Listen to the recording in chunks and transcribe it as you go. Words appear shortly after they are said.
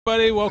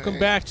Everybody, welcome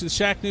back to the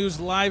Shack News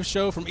live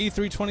show from E3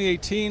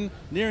 2018,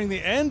 nearing the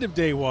end of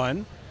day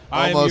one.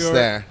 Almost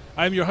there.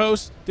 I'm your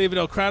host, David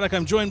L. Craddock.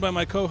 I'm joined by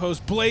my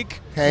co-host, Blake.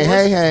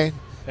 Hey.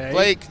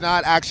 Blake,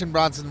 not Action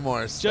Bronson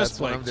Morse. Just That's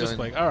Blake, what I'm doing. just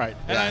Blake. All right.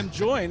 And I'm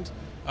joined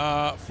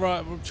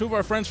from two of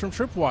our friends from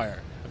TripWire.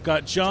 I've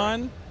got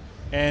John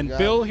and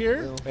Bill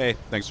here. Hey,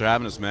 thanks for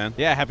having us, man.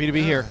 Yeah, happy to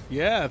be here.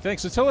 Yeah,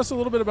 thanks. So tell us a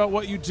little bit about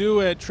what you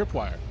do at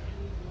TripWire.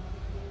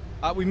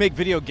 We make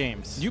video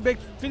games. You make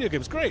video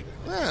games. Great.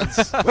 Yeah,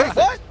 wait,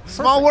 what?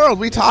 Small world.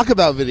 We talk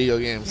about video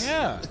games.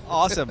 Yeah.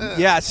 Awesome.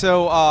 Yeah,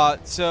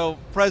 so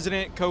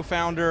president,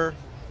 co-founder,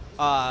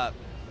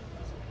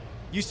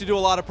 used to do a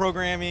lot of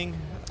programming,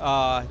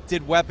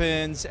 did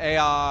weapons,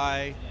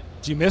 AI.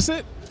 Do you miss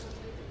it?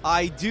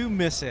 I do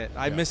miss it.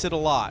 I miss it a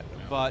lot,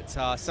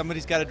 but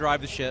somebody's got to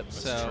drive the ship.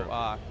 That's so true.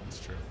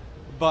 That's true.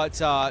 But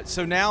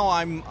so now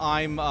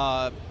I'm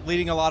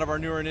leading a lot of our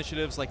newer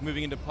initiatives, like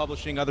moving into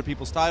publishing other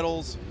people's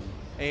titles,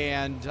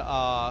 and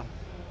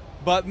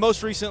but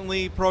most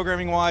recently,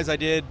 programming-wise, I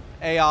did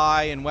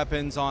AI and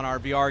weapons on our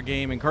VR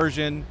game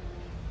Incursion,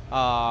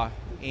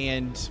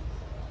 and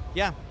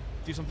yeah,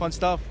 do some fun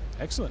stuff.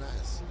 Excellent.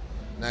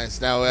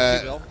 Nice. Now,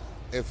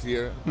 if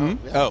you're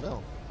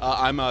Bill.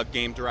 I'm a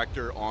game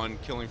director on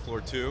Killing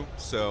Floor 2,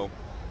 so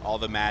all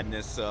the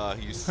madness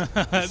you see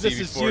This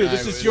is before you.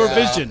 This is your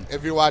vision.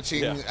 If you're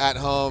watching at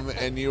home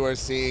and you are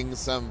seeing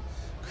some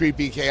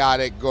creepy,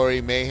 chaotic,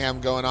 gory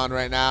mayhem going on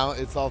right now,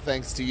 it's all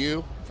thanks to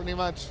you, pretty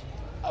much.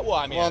 Well,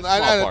 I mean, a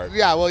small part.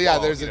 Yeah, well, yeah.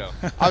 Well, there's you know.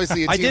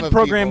 obviously a team I did of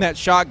program people. that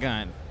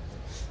shotgun.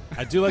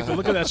 I do like the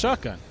look of that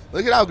shotgun.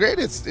 Look at how great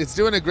it's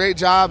doing a great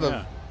job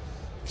of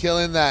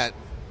killing that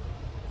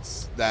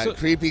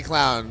creepy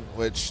clown,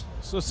 which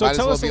So might as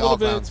tell well us a be little all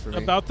bit clowns for me.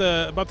 about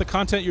the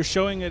content you're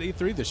showing at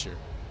E3 this year.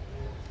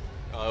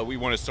 We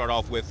want to start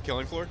off with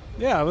Killing Floor.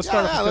 Yeah, let's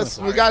start off with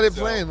we got it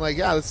So- playing.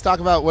 Let's talk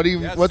about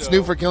what's so-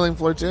 new for Killing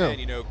Floor 2.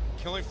 And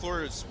Killing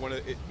Floor is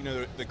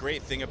the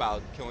great thing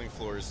about Killing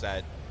Floor is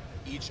that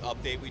each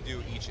update we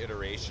do, each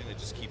iteration, it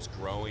just keeps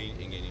growing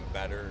and getting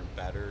better and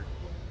better.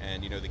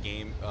 And the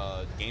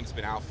game's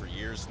been out for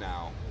years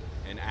now,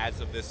 and as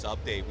of this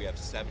update, we have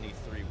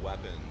 73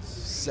 weapons.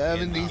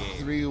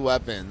 73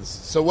 weapons.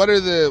 So what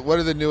are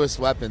the newest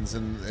weapons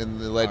in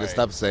the latest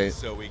update?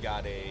 So we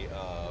got a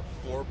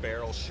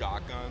 4-barrel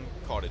shotgun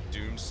called a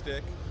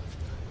Doomstick.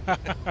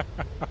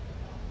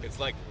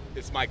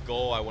 It's my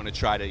goal. I want to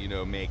try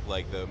to make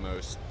like the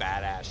most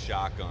badass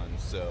shotgun.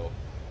 So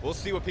we'll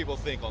see what people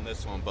think on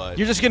this one. But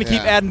You're just going to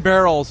keep adding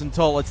barrels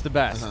until it's the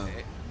best.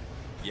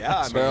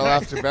 yeah, Barrel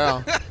after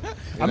barrel.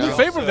 I'm in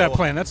favor of that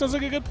plan. That sounds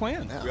like a good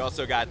plan. We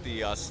also got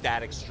the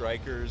static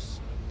strikers,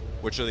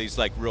 which are these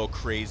like real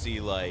crazy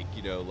like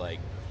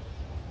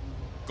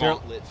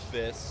gauntlet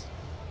fists,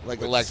 Like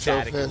with electro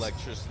static fist?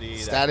 electricity. that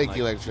Static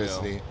can,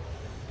 electricity.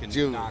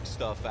 Can knock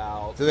stuff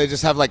out. Do they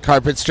just have like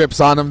carpet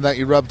strips on them that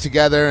you rub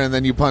together and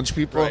then you punch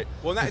people? Right.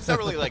 Well, it's not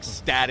really like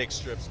static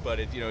strips, but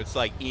it's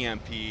like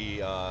EMP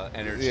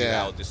energy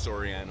that'll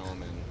disorient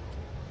them and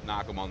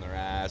knock them on their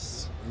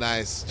ass.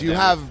 Nice. Do you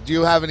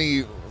have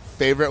any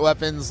favorite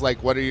weapons?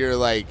 Like, what are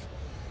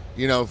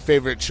your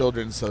favorite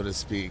children, so to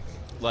speak?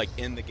 Like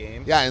in the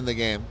game? Yeah, in the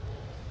game.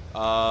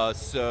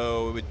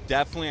 So it would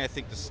definitely, I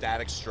think the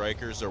static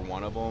strikers are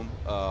one of them.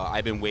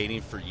 I've been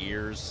waiting for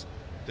years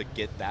to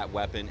get that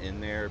weapon in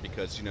there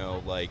because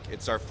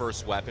it's our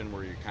first weapon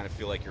where you kind of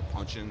feel like you're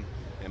punching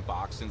and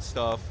boxing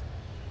stuff.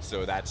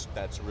 So that's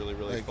really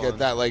fun. Get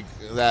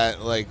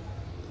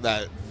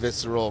that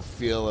visceral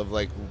feel of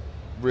like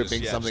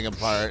ripping something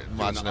apart and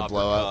watching it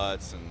blow up.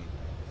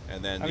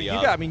 And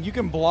then you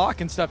can block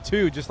and stuff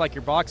too, just like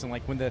you're boxing.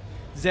 Like when the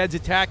Zeds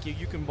attack you,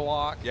 you can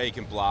block. Yeah, you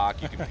can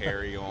block. You can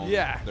parry them.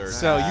 Yeah.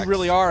 So you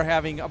really are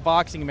having a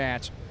boxing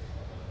match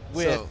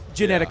with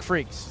genetic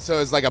freaks. So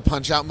is like a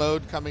punch-out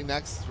mode coming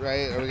next,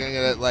 right? Are we going to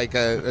get like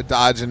a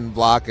dodge and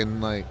block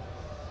and like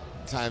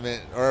time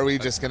it? Or are we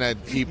just going to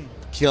keep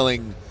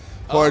killing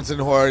hordes and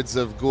hordes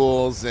of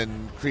ghouls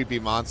and creepy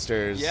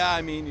monsters? Yeah,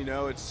 I mean,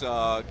 it's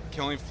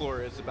Killing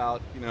Floor is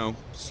about,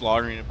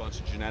 slaughtering a bunch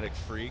of genetic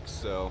freaks,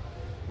 so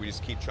we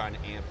just keep trying to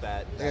amp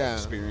that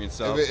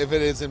experience up. If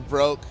it isn't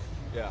broke,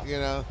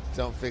 yeah,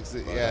 don't fix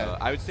it.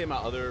 But, I would say my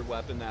other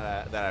weapon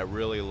that I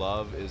really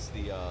love is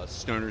the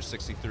Stoner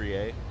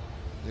 63A.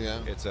 Yeah,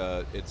 it's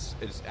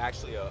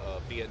actually a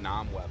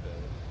Vietnam weapon.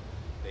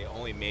 They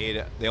only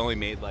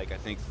made like I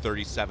think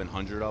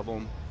 3,700 of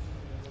them,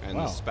 and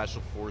the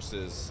Special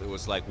Forces, it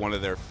was like one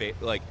of their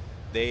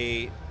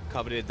they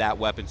coveted that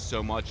weapon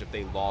so much if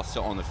they lost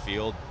it on the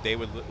field, they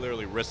would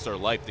literally risk their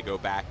life to go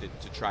back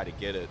to try to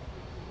get it.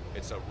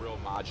 It's a real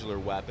modular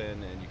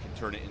weapon, and you can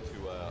turn it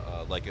into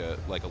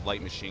a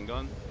light machine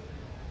gun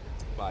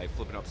by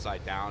flipping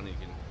upside down. And you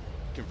can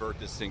convert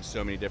this thing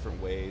so many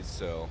different ways.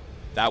 So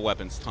that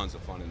weapon's tons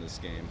of fun in this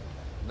game.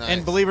 Nice.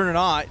 And believe it or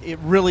not, it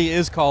really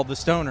is called the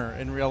Stoner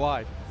in real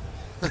life.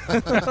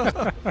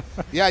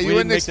 Yeah, you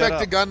wouldn't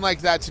expect a gun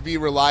like that to be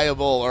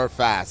reliable or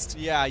fast.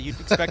 Yeah, you'd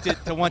expect it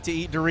to want to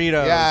eat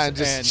Doritos. Yeah, and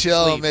just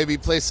chill, sleep. maybe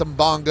play some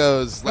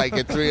bongos like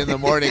at 3 in the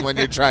morning when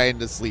you're trying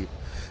to sleep.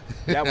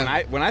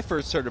 Yeah, when I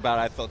first heard about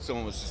it, I thought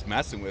someone was just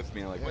messing with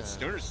me. Like, what,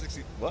 Stoner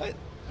 60? What?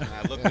 And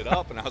I looked it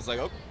up, and I was like,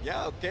 oh,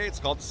 yeah, okay, it's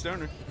called the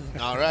Stoner.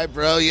 All right,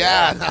 bro,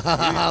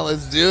 yeah.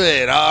 Let's do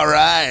it. All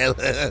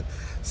right.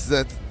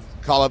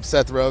 Call up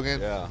Seth Rogen.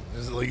 Yeah.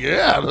 Just like,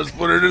 yeah, let's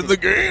put it in the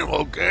game.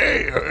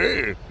 Okay,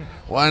 hey,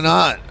 why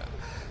not?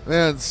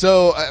 Man,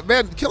 so,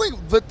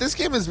 but this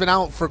game has been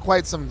out for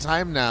quite some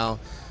time now,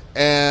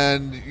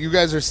 and you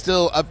guys are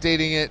still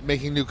updating it,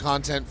 making new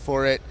content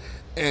for it,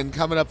 and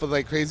coming up with,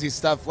 like, crazy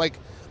stuff. Like,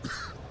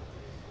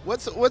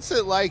 what's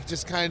it like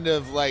just kind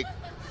of, like,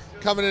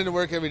 coming into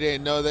work every day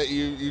and know that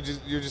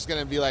you're just going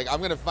to be like, I'm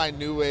going to find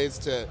new ways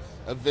to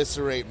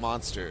eviscerate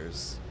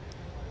monsters?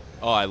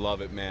 Oh, I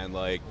love it, man.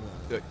 Like,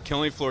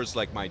 Killing Floor is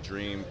like my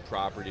dream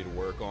property to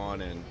work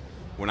on, and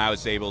when I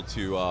was able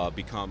to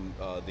become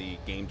the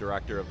game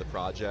director of the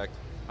project,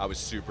 I was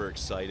super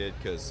excited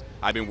because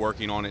I've been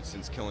working on it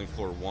since Killing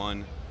Floor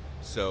 1,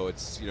 so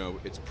it's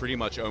pretty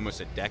much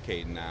almost a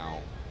decade now.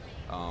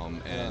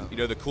 And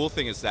the cool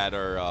thing is that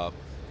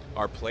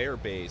our player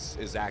base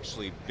is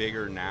actually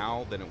bigger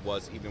now than it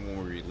was even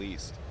when we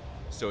released.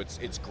 So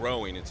it's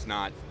growing. It's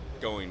not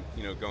going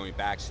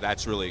back. So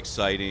that's really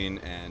exciting.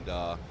 And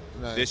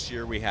nice. This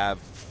year we have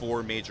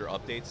 4 major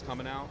updates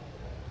coming out.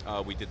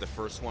 We did the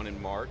first one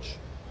in March.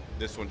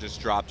 This one just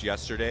dropped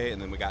yesterday,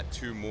 and then we got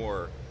 2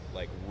 more,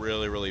 like,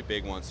 really, really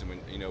big ones.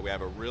 And we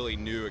have a really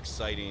new,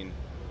 exciting,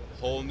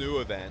 whole new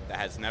event that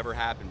has never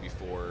happened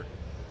before.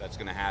 That's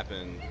going to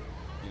happen,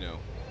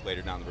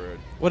 later down the road.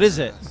 What is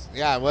it?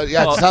 Yeah,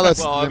 tell us.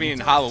 Well, I mean,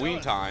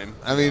 Halloween time.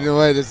 I mean,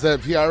 what is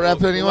that PR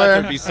rep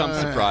anywhere? There be some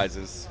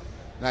surprises.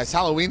 Nice.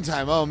 Halloween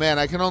time. Oh man,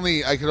 I could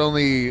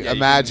only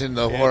imagine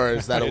the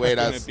horrors that await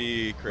us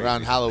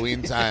around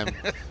Halloween time.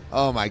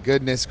 Oh my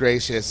goodness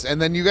gracious!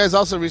 And then you guys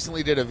also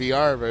recently did a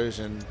VR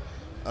version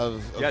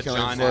of Killing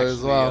John Floor actually,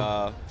 as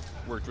well.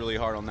 Worked really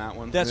hard on that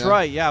one. That's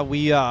right. Yeah,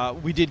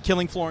 we did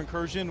Killing Floor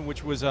Incursion,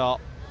 which was an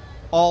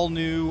all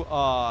new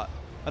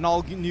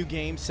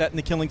game set in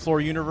the Killing Floor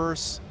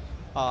universe.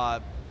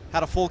 Had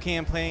a full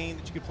campaign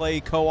that you could play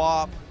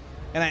co-op,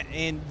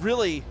 and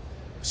really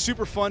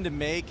super fun to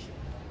make.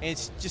 And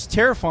it's just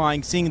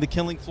terrifying seeing the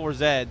Killing Floor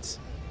Zeds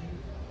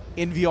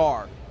in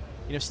VR.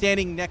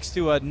 Standing next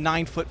to a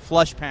 9-foot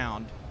flesh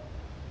pound.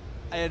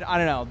 And I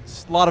don't know,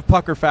 just a lot of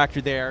pucker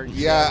factor there.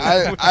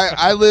 Yeah,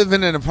 I live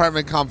in an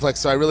apartment complex,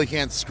 so I really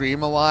can't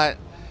scream a lot.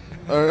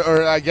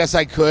 Or I guess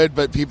I could,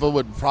 but people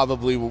would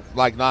probably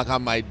like knock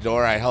on my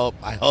door. I hope.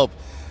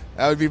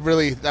 That would be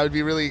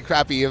really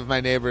crappy of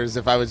my neighbors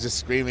if I was just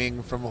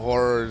screaming from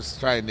horrors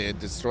trying to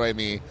destroy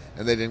me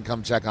and they didn't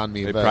come check on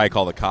me. They'd probably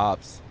call the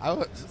cops.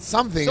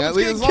 Something. Someone's at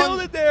least getting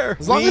killed in there.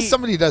 As long as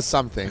somebody does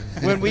something.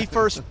 When we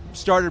first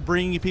started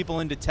bringing people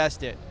in to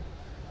test it,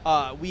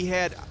 I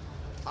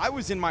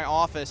was in my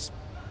office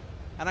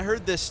and I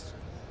heard this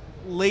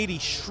lady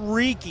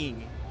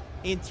shrieking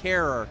in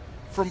terror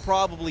from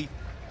probably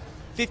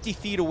 50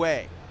 feet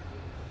away.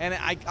 And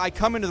I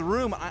come into the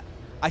room.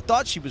 I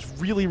thought she was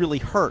really, really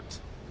hurt.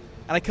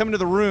 And I come into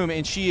the room,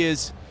 and she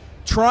is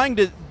trying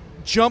to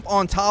jump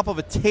on top of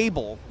a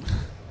table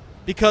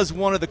because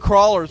one of the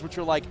crawlers, which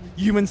are like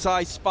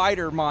human-sized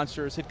spider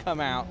monsters, had come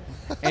out.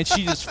 And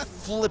she just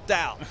flipped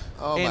out.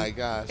 My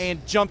gosh.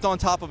 And jumped on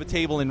top of a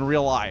table in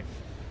real life.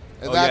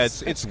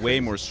 It's way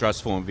more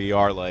stressful in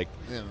VR.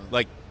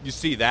 Like you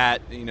see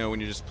that, when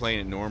you're just playing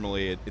it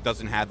normally, it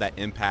doesn't have that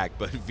impact.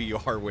 But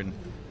VR, when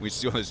we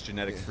see all those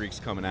genetic freaks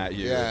coming at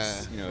you,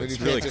 it's, when it's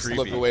you really can't just creepy.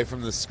 look away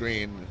from the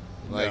screen,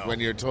 when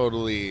you're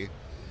totally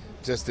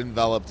just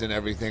enveloped in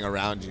everything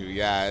around you.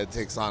 Yeah, it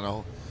takes on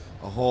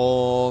a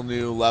whole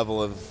new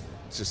level of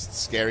just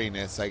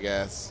scariness, I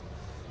guess,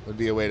 would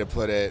be a way to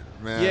put it.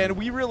 Man. Yeah, and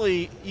we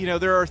really,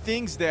 there are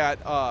things that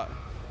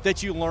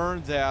that you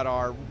learn that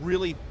are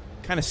really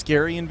kind of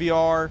scary in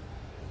VR.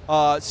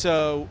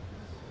 So,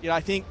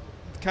 I think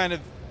kind of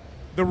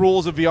the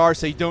rules of VR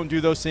say don't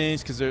do those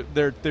things because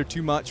they're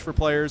too much for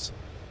players.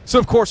 So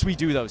of course we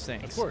do those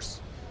things. Of course.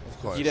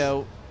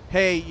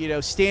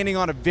 Standing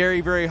on a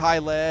very, very high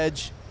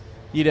ledge,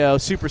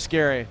 super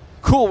scary.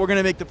 Cool, we're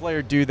gonna make the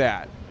player do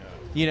that.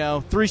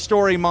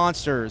 3-story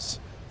monsters.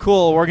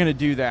 Cool, we're gonna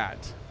do that.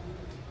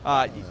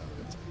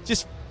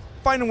 Just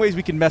finding ways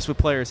we can mess with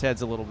players'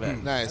 heads a little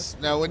bit. Nice.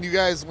 Now, when you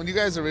guys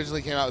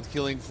originally came out with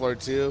Killing Floor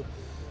 2,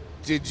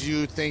 did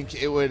you think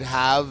it would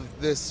have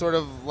this sort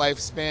of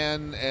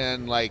lifespan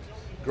and like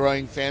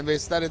growing fan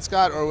base that it's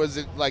got, or was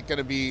it like going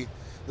to be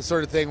the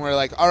sort of thing where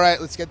like, all right,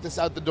 let's get this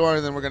out the door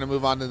and then we're going to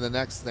move on to the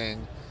next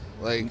thing?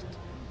 Like,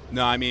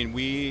 no, I mean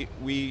we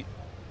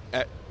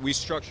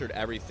structured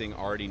everything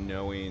already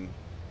knowing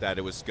that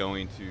it was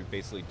going to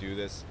basically do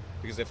this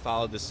because it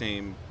followed the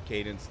same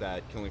cadence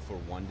that Killing Floor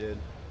 1 did.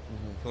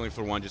 Mm-hmm. Killing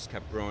Floor 1 just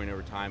kept growing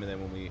over time, and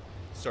then when we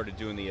started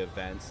doing the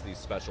events, these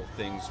special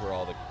things where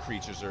all the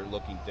creatures are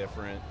looking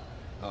different.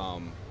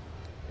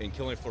 In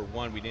Killing Floor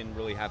 1, we didn't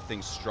really have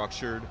things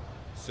structured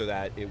so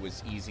that it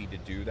was easy to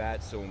do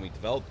that. So when we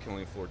developed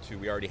Killing Floor 2,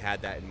 we already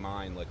had that in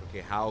mind. Like,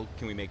 okay, how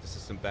can we make the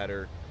system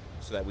better?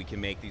 so that we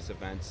can make these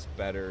events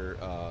better.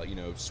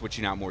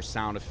 Switching out more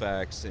sound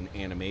effects and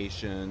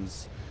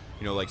animations.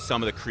 Like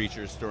some of the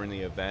creatures during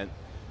the event,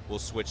 we'll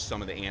switch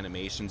some of the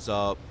animations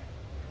up.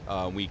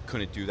 We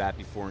couldn't do that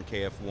before in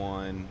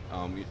KF1.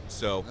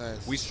 So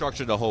nice. We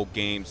structured the whole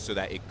game so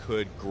that it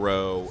could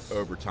grow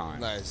over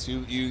time. Nice.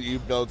 You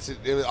built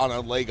it on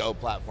a Lego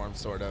platform,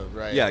 sort of,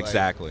 right? Yeah,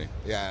 exactly.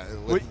 Yeah,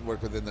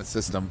 work within the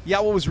system. Yeah,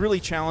 what was really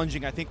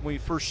challenging, I think, when we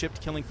first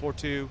shipped Killing Floor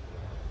 2,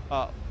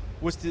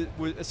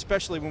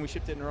 especially when we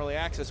shipped it in early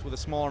access with a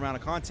smaller amount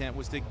of content,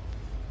 was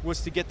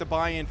to get the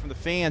buy-in from the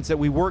fans that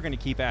we were going to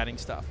keep adding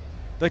stuff.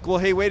 Like, well,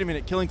 hey, wait a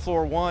minute, Killing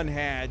Floor 1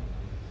 had,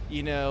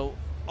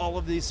 all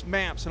of these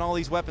maps and all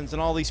these weapons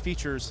and all these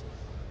features,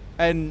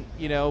 and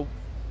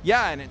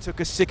and it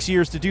took us 6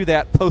 years to do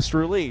that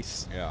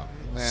post-release. Yeah.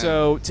 Man.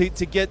 So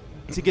to get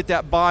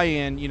that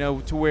buy-in,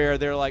 to where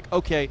they're like,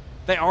 okay,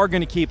 they are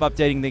going to keep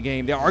updating the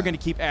game. They are going to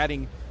keep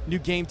adding new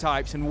game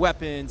types and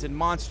weapons and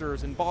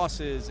monsters and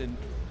bosses and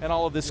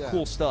all of this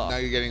cool stuff. Now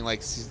you're getting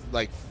like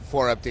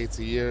 4 updates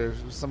a year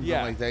or something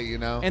like that,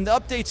 And the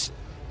updates,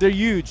 they're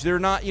huge. They're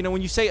not,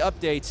 when you say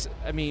updates,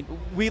 I mean,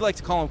 we like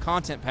to call them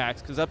content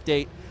packs because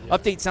update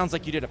sounds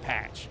like you did a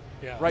patch.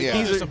 Yeah. Right. Yeah.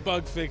 These There's are some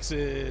bug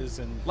fixes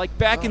and like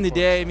back in the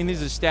day. I mean,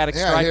 these are static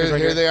Yeah, strikers.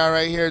 here they are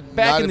right here.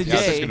 Back in the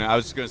day, I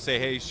was just gonna say,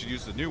 hey, you should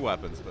use the new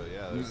weapons, but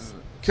yeah.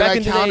 Can back I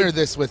in the counter day-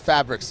 this with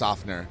fabric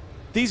softener?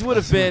 these would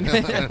have been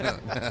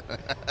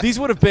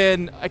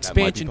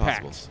expansion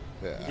possible. packs.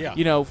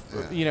 Yeah.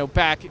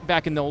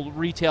 Back in the old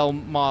retail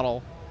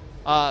model.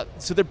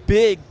 So they're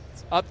big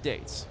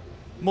updates,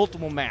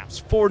 multiple maps,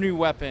 4 new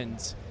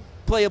weapons,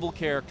 playable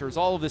characters,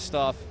 all of this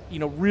stuff.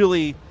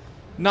 Really,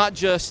 not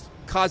just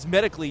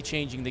cosmetically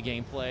changing the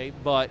gameplay,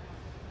 but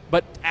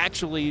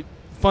actually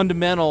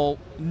fundamental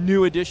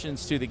new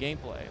additions to the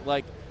gameplay.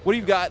 Like, what do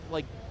you got?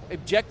 Like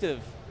objective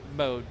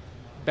mode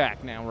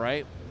back now,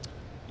 right?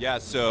 Yeah,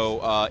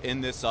 so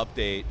in this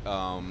update,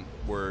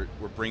 we're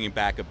bringing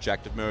back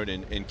objective mode.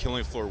 In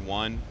Killing Floor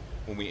 1,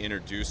 when we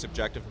introduced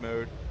objective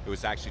mode, it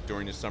was actually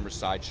during the summer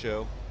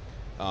sideshow,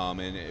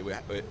 and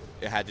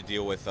it had to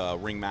deal with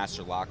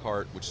Ringmaster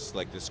Lockhart, which is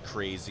like this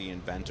crazy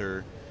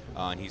inventor,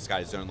 and he's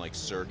got his own like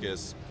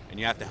circus, and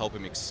you have to help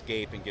him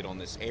escape and get on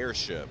this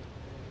airship.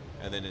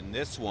 And then in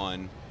this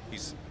one,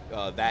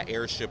 that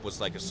airship was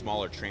like a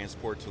smaller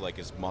transport to like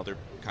his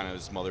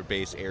mother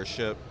base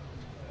airship.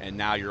 And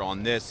now you're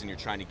on this, and you're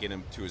trying to get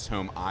him to his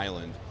home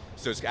island.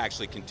 So it's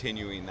actually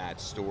continuing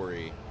that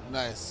story.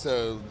 Nice.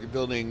 So you're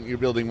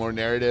building more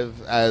narrative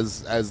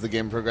as the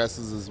game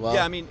progresses as well.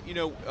 Yeah, I mean,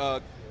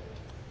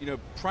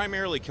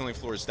 primarily Killing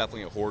Floor is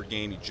definitely a horde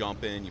game. You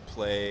jump in, you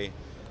play,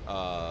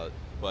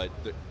 but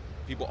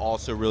people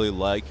also really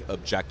like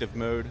objective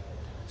mode.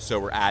 So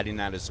we're adding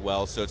that as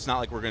well. So it's not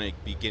like we're going to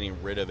be getting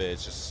rid of it.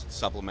 It's just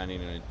supplementing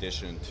in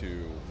addition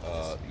to,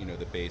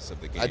 the base of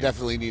the game. I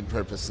definitely need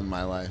purpose in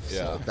my life,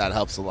 so that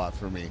helps a lot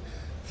for me.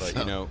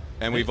 But,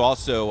 and we've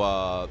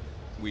also,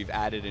 we've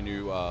added a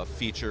new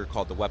feature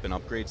called the weapon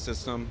upgrade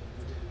system.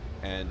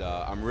 And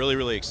I'm really,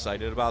 really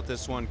excited about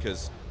this one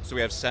because, so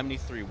we have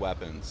 73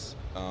 weapons.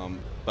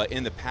 But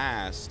in the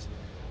past,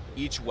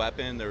 each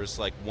weapon, there was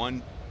like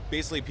one,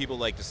 basically people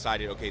like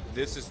decided, okay,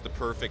 this is the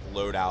perfect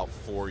loadout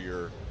for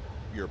your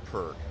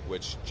perk,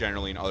 which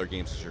generally in other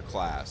games is your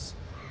class.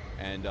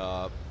 And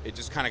it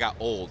just kind of got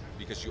old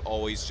because you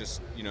always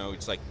just,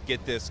 it's like,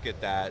 get this, get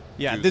that.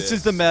 Yeah, this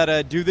is the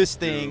meta. Do this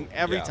thing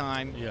every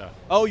time. Yeah.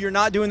 Oh, you're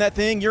not doing that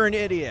thing? You're an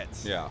idiot.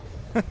 Yeah.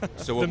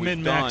 So what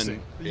we've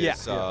done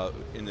is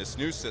in this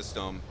new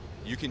system,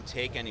 you can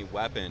take any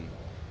weapon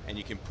and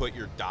you can put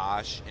your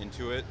dash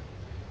into it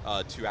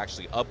to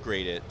actually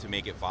upgrade it to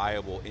make it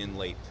viable in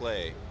late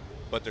play.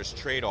 But there's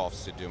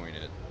trade-offs to doing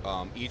it.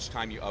 Each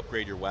time you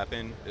upgrade your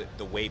weapon,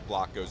 the weight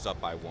block goes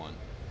up by 1.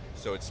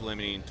 So it's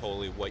limiting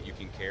totally what you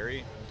can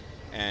carry.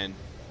 And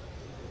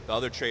the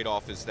other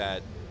trade-off is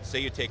that, say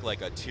you take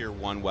like a tier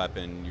 1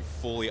 weapon, you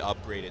fully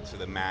upgrade it to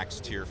the max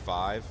tier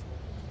 5.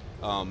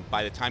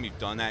 By the time you've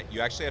done that,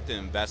 you actually have to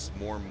invest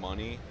more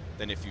money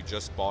than if you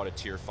just bought a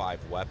tier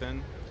 5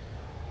 weapon.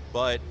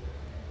 But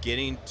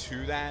getting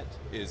to that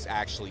is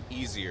actually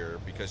easier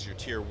because you're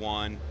tier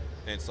 1, and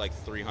it's like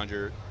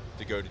 300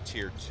 to go to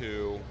tier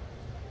 2,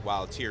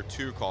 while tier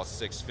 2 costs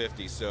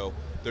 650. So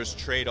there's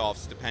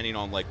trade-offs depending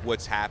on like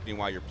what's happening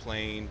while you're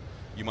playing.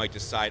 You might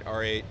decide, all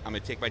right, I'm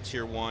going to take my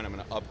tier 1, I'm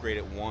going to upgrade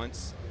it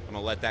once, I'm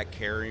going to let that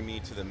carry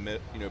me to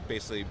the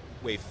basically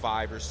wave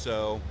 5 or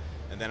so,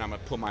 and then I'm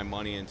going to put my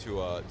money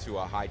into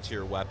a high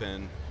tier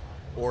weapon.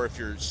 Or if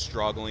you're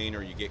struggling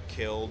or you get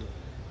killed,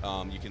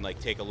 you can like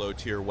take a low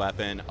tier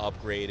weapon,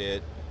 upgrade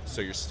it,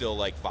 so you're still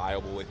like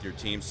viable with your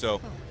team.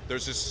 So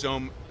there's just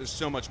there's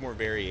so much more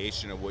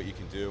variation of what you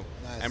can do.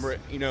 Nice. And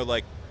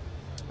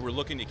we're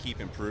looking to keep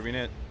improving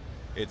it.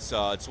 It's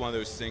one of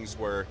those things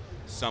where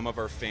some of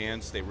our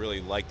fans, they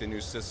really like the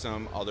new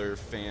system. Other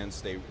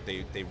fans, they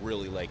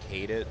really like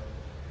hate it,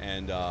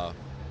 and or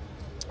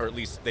at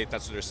least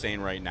that's what they're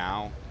saying right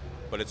now.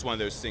 But it's one of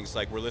those things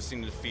like we're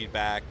listening to the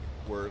feedback.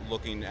 We're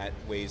looking at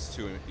ways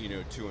to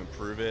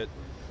improve it.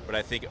 But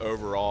I think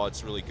overall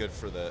it's really good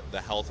for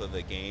the health of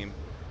the game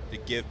to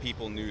give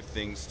people new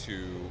things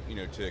to,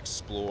 to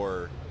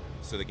explore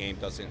so the game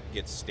doesn't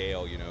get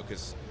stale,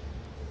 because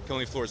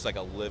Killing Floor is like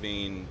a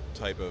living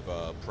type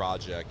of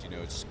project, it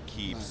just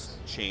keeps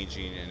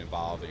changing and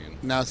evolving.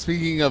 Now,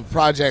 speaking of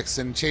projects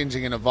and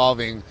changing and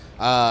evolving,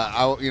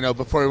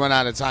 before we run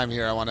out of time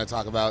here, I want to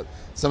talk about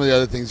some of the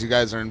other things you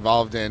guys are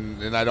involved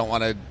in, and I don't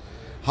want to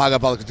hog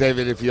up all the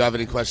David. If you have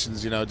any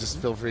questions, just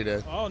feel free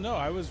to. Oh no,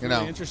 I was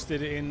really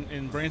interested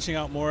in branching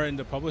out more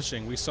into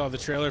publishing. We saw the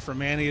trailer for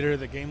Maneater.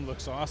 The game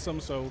looks awesome.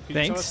 So can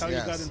you tell us how you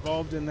got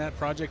involved in that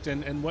project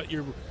and what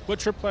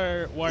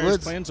TripWire's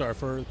plans are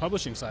for the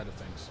publishing side of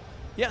things?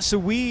 Yeah, so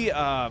we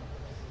have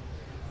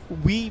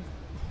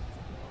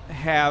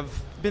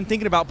been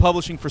thinking about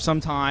publishing for some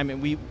time,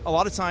 and a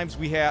lot of times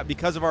we have,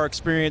 because of our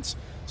experience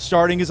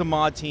starting as a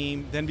mod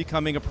team, then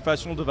becoming a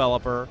professional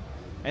developer,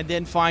 and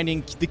then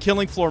finding the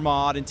Killing Floor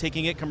mod and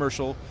taking it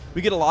commercial,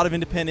 we get a lot of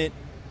independent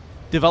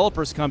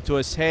developers come to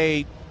us,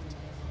 hey,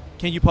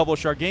 can you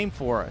publish our game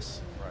for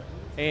us? Right.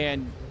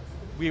 And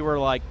we were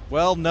like,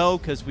 well, no,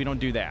 because we don't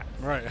do that.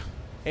 Right.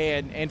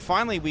 And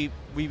finally we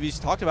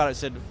just talked about it and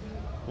said,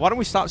 why don't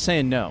we stop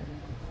saying no?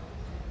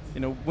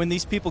 When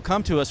these people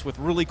come to us with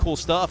really cool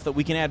stuff that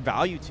we can add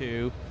value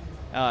to,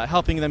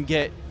 helping them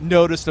get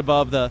noticed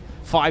above the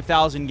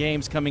 5,000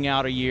 games coming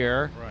out a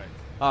year.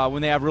 Right.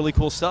 When they have really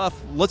cool stuff,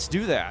 let's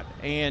do that.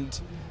 And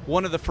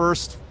one of the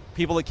first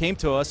people that came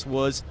to us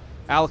was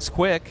Alex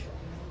Quick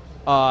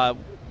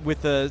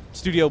with the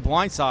studio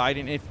Blindside.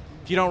 And if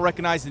you don't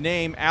recognize the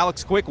name,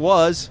 Alex Quick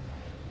was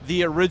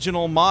the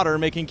original modder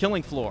making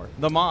Killing Floor,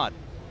 the mod.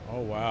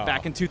 Oh, wow.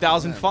 Back in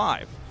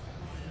 2005.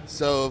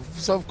 So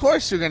of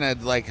course you're gonna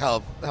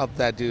help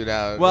that dude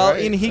out. Well,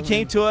 right? and he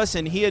came to us,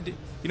 and he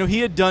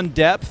had done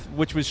Depth,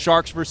 which was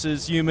sharks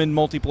versus human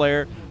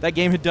multiplayer. That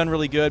game had done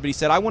really good, but he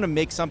said, I want to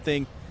make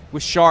something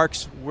with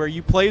sharks where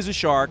you play as a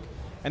shark,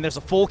 and there's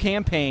a full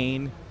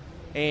campaign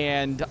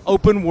and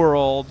open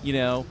world,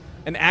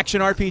 an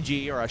action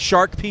RPG or a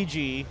shark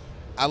PG.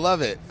 I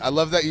love it. I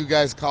love that you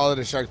guys call it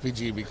a shark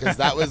PG, because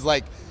that was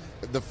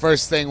the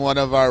first thing one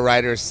of our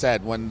writers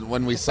said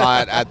when we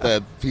saw it at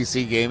the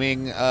PC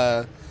Gaming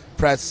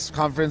press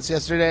conference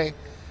yesterday.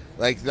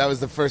 That was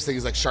the first thing.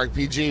 He's like, Shark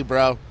PG,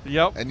 bro.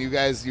 Yep. And you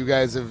guys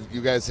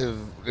have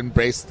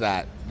embraced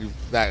that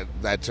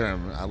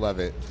term. I love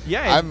it.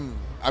 Yeah.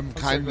 I'm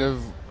kind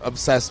of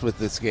obsessed with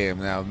this game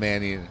now,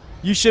 man.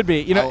 You should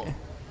be.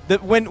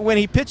 When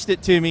he pitched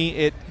it to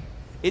me,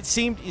 it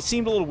seemed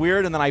a little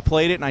weird, and then I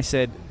played it and I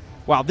said,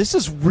 wow, this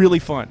is really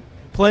fun.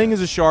 Playing as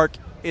a shark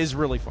is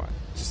really fun.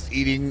 Just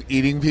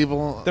eating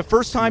people. The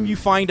first time you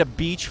find a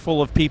beach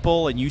full of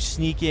people and you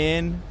sneak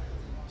in,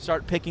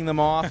 start picking them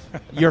off,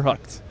 you're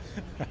hooked.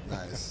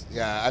 Nice.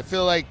 Yeah, I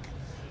feel like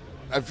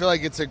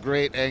it's a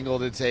great angle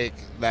to take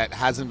that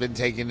hasn't been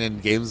taken in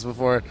games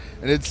before,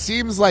 and it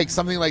seems like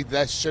something like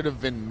that should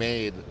have been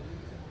made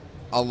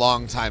a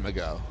long time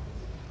ago.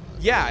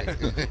 Yeah.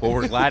 Well,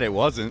 we're glad it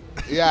wasn't.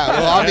 Yeah.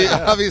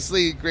 Well,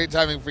 obviously, great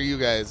timing for you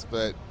guys,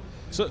 but.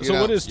 So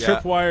what is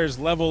TripWire's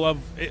level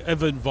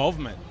of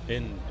involvement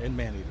in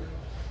Maneater?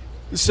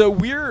 So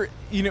we're,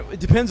 it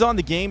depends on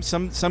the game.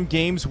 Some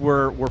games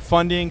we're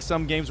funding,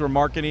 some games we're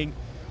marketing,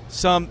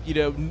 some,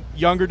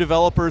 younger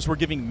developers we're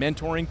giving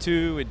mentoring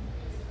to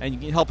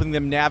and helping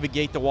them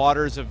navigate the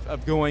waters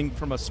of going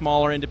from a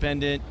smaller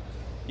independent,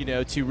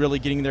 to really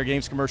getting their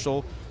games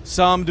commercial.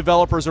 Some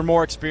developers are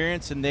more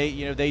experienced, and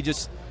they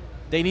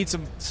need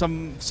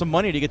some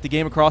money to get the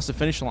game across the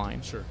finish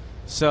line. Sure.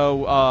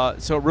 So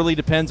it really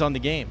depends on the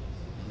game.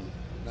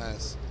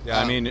 Nice. Yeah,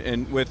 I mean,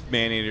 and with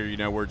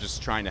Maneater, we're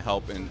just trying to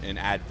help and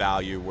add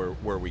value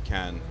where we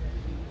can.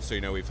 So,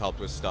 we've helped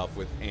with stuff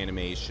with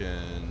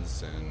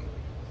animations and,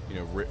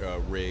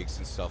 rigs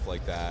and stuff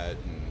like that.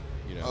 And,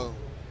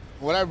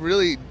 what I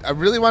really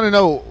want to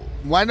know,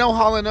 why no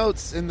Hall &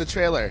 Oates in the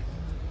trailer?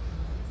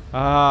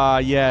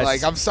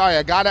 Yes. I'm sorry,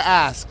 I gotta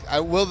ask.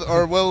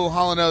 Will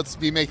Hall & Oates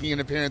be making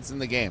an appearance in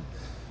the game?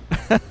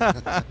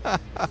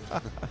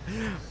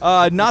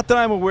 Not that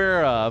I'm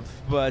aware of,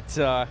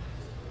 but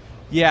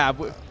yeah,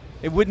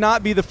 it would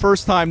not be the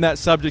first time that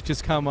subject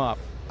has come up.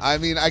 I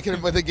mean,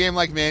 with a game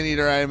like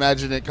Maneater, I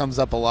imagine it comes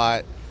up a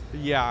lot.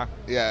 Yeah.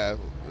 Yeah,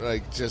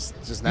 just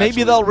naturally.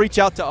 Maybe they'll reach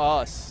out to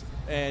us,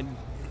 and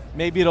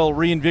maybe it'll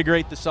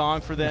reinvigorate the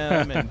song for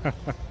them. And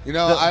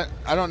I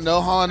don't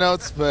know Hall &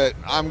 Oates, but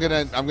I'm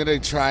gonna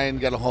try and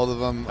get a hold of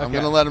them. Okay. I'm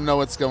gonna let them know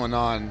what's going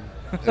on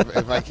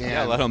if I can.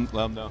 Yeah, let them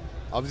know.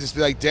 I'll just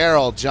be like,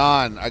 Daryl,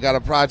 John, I got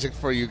a project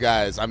for you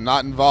guys. I'm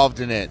not involved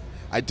in it.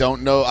 I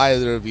don't know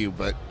either of you,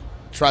 but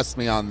trust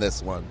me on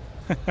this one.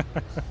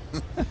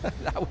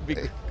 That would be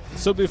great.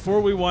 So before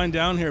we wind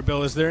down here,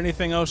 Bill, is there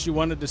anything else you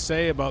wanted to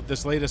say about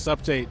this latest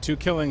update to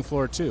Killing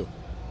Floor 2?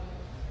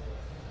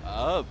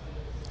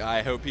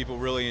 I hope people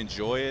really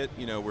enjoy it.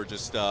 We're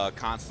just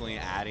constantly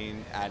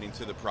adding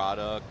to the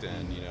product,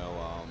 and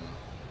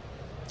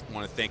I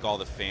want to thank all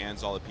the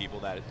fans, all the people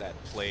that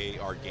play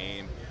our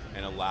game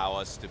and allow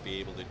us to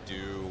be able to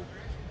do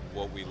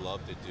what we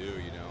love to do.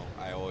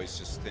 I always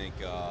just think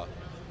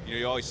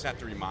you always have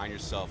to remind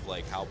yourself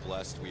like how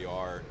blessed we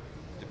are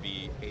to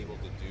be able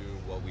to do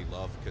what we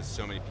love, because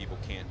so many people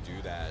can't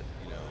do that,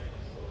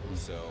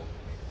 So,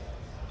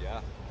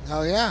 yeah.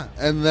 Hell yeah!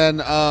 And then,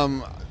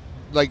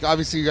 like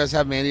obviously you guys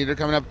have Maneater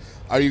coming up.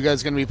 Are you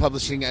guys going to be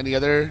publishing any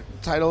other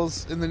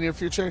titles in the near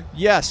future?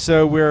 Yes.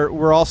 So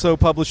we're also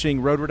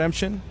publishing Road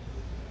Redemption,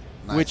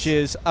 which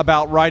is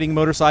about riding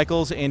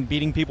motorcycles and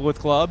beating people with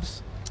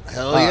clubs.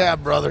 Hell yeah,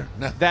 brother!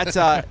 No. That's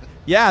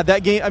yeah,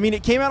 that game. I mean,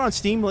 it came out on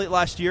Steam late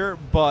last year,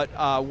 but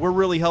we're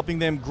really helping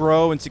them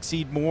grow and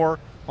succeed more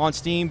on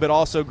Steam, but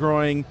also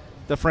growing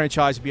the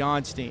franchise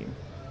beyond Steam.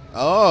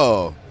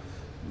 Oh,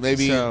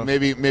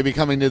 maybe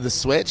coming to the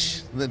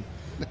Switch.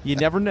 You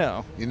never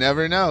know. You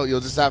never know. You'll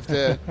just have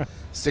to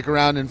stick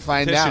around and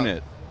find out.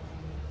 It.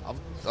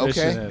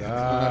 Okay.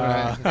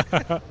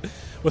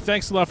 Well,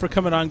 thanks a lot for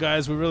coming on,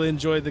 guys. We really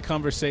enjoyed the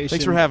conversation.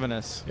 Thanks for having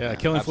us. Yeah,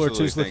 Killing Floor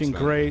 2 is looking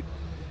great.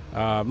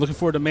 Looking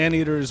forward to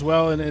Maneater as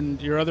well, and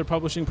your other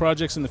publishing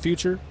projects in the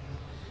future.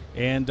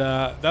 And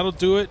that'll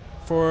do it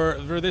for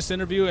this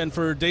interview and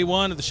for day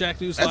one of the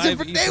Shack News Live. That's it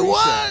for E3 day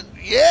one.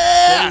 show.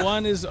 Yeah. Day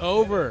one is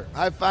over.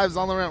 High fives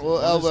all around.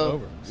 We'll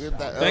elbow.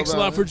 Thanks a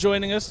lot for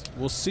joining us.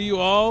 We'll see you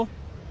all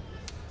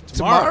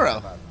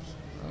tomorrow.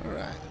 All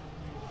right.